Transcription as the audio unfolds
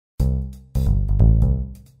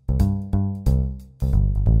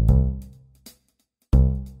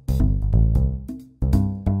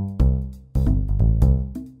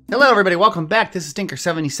Hello everybody, welcome back. This is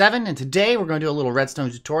Tinker77 and today we're going to do a little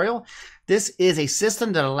redstone tutorial. This is a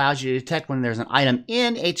system that allows you to detect when there's an item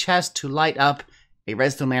in a chest to light up a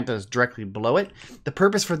redstone lamp that is directly below it. The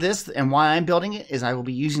purpose for this and why I'm building it is I will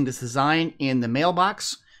be using this design in the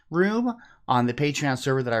mailbox room on the Patreon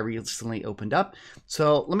server that I recently opened up.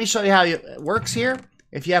 So let me show you how it works here.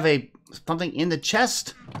 If you have something in the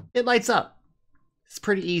chest, it lights up. It's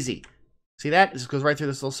pretty easy. See that? It just goes right through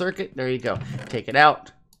this little circuit. There you go. Take it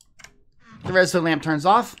out. The redstone lamp turns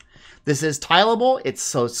off. This is Tilable. It's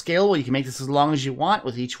so scalable. You can make this as long as you want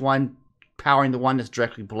with each one powering the one that's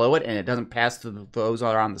directly below it, and it doesn't pass through those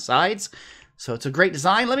that are on the sides. So it's a great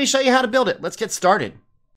design. Let me show you how to build it. Let's get started.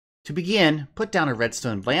 To begin, put down a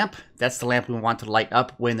redstone lamp. That's the lamp we want to light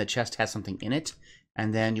up when the chest has something in it.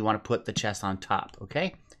 And then you want to put the chest on top,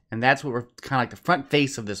 okay? And that's what we're kind of like the front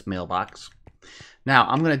face of this mailbox. Now,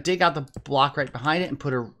 I'm going to dig out the block right behind it and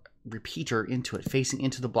put a repeater into it, facing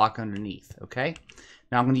into the block underneath, okay?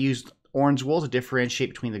 Now I'm going to use orange wool to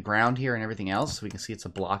differentiate between the ground here and everything else, so we can see it's a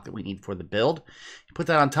block that we need for the build. Put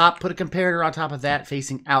that on top, put a comparator on top of that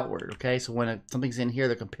facing outward, okay? So when something's in here,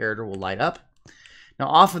 the comparator will light up. Now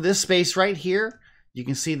off of this space right here, you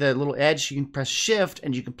can see the little edge. You can press shift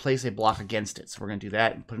and you can place a block against it. So we're going to do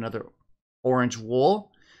that and put another orange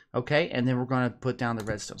wool, okay? And then we're going to put down the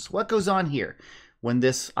redstone. So what goes on here? When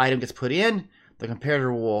this item gets put in, the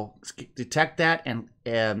comparator will detect that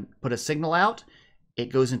and put a signal out.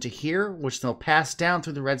 It goes into here, which they'll pass down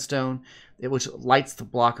through the redstone, which lights the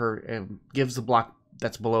blocker and gives the block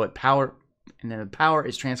that's below it power. And then the power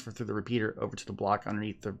is transferred through the repeater over to the block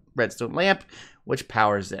underneath the redstone lamp, which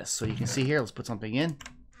powers this. So you can see here, let's put something in.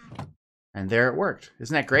 And there it worked.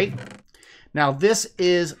 Isn't that great? Now this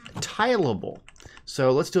is Tilable. So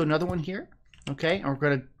let's do another one here. Okay, and we're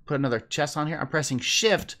going to put another chest on here. I'm pressing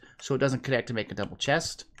shift so it doesn't connect to make a double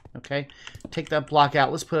chest. Okay, take that block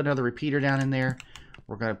out. Let's put another repeater down in there.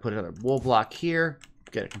 We're going to put another wool block here.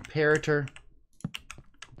 Get a comparator.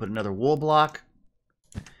 Put another wool block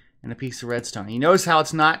and a piece of redstone. You notice how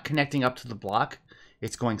it's not connecting up to the block.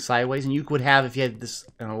 It's going sideways. And you would have, if you had this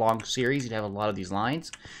in a long series, you'd have a lot of these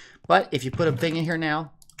lines. But if you put a thing in here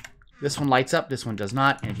now, this one lights up, this one does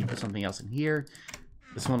not. And if you put something else in here,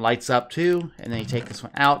 this one lights up too. And then you take this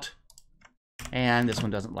one out, and this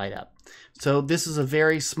one doesn't light up. So this is a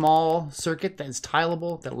very small circuit that is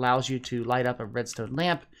Tilable that allows you to light up a redstone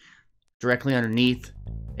lamp directly underneath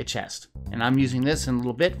a chest. And I'm using this in a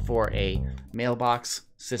little bit for a mailbox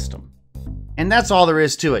system. And that's all there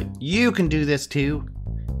is to it. You can do this too.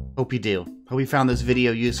 Hope you do. Hope you found this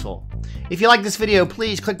video useful. If you like this video,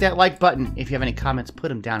 please click that like button. If you have any comments, put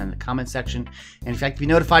them down in the comment section. And in fact, to be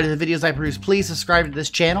notified of the videos I produce, please subscribe to this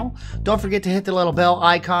channel. Don't forget to hit the little bell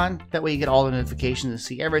icon. That way you get all the notifications and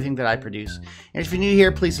see everything that I produce. And if you're new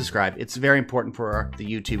here, please subscribe. It's very important for the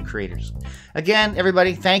YouTube creators. Again,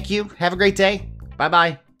 everybody, thank you. Have a great day.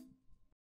 Bye-bye.